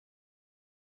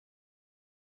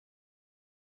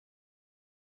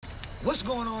What's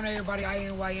going on, everybody?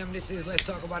 INYM. This is Let's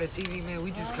Talk About It TV, man. We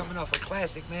just coming off a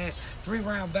classic, man.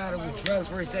 3-round battle with Drugz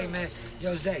versus Zay, man.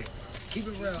 Yo, Zay, keep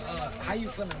it real. How you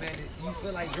feeling, man? You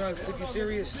feel like Drugz took you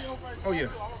serious? Oh yeah.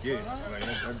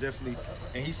 Like I definitely.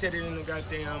 And he said it in the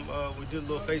goddamn. We did a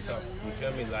little face-off. You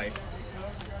feel me? Like,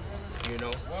 you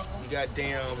know, he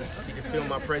goddamn. He can feel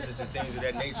my presence and things of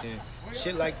that nature. And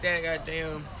shit like that,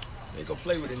 goddamn. They go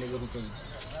play with a nigga who can,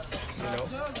 you know.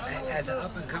 As an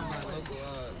up-and-coming local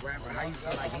rapper, how you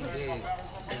feel like he did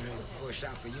for a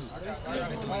shot for you? You've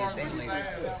been doing your thing lately. I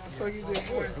feel like he did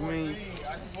good. I mean,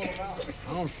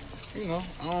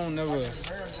 I don't never,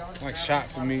 like, shot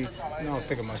for me. I don't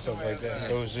think of myself like that.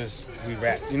 So it's just, we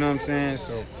rap, you know what I'm saying?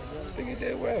 So I think he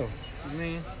did well. I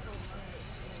mean,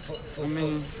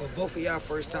 for both of y'all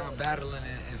first time battling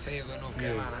in Fayetteville, North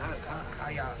Carolina, how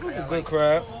y'all it was a good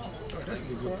crowd.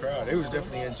 A good crowd. They was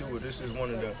definitely into it. This is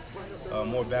one of the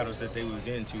more battles that they was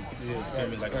into. You feel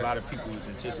me? Like a lot of people was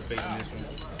anticipating this one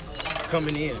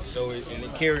coming in. So and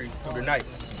it carried through the night.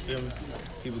 You feel me?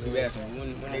 People keep asking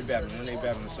when they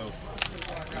battling. So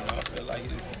I feel like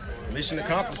it's mission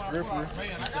accomplished for real. You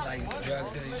feel like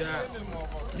Drugz did his job?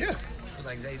 Yeah. You feel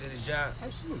like Zay did his job?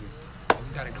 Absolutely.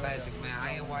 We got a classic, man.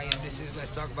 INYM. This is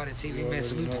Let's Talk About It TV, man.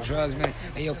 Salute to Drugz, man.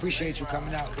 Hey, yo, appreciate you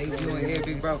coming out. Debuting here,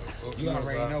 big bro. You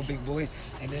already know, big boy.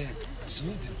 And then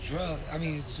salute to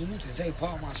Drugz. Salute to Zay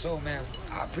Paul, my soul, man.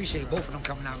 I appreciate both of them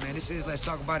coming out, man. This is Let's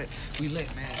Talk About It. We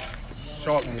lit, man.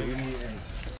 Sharp, dude.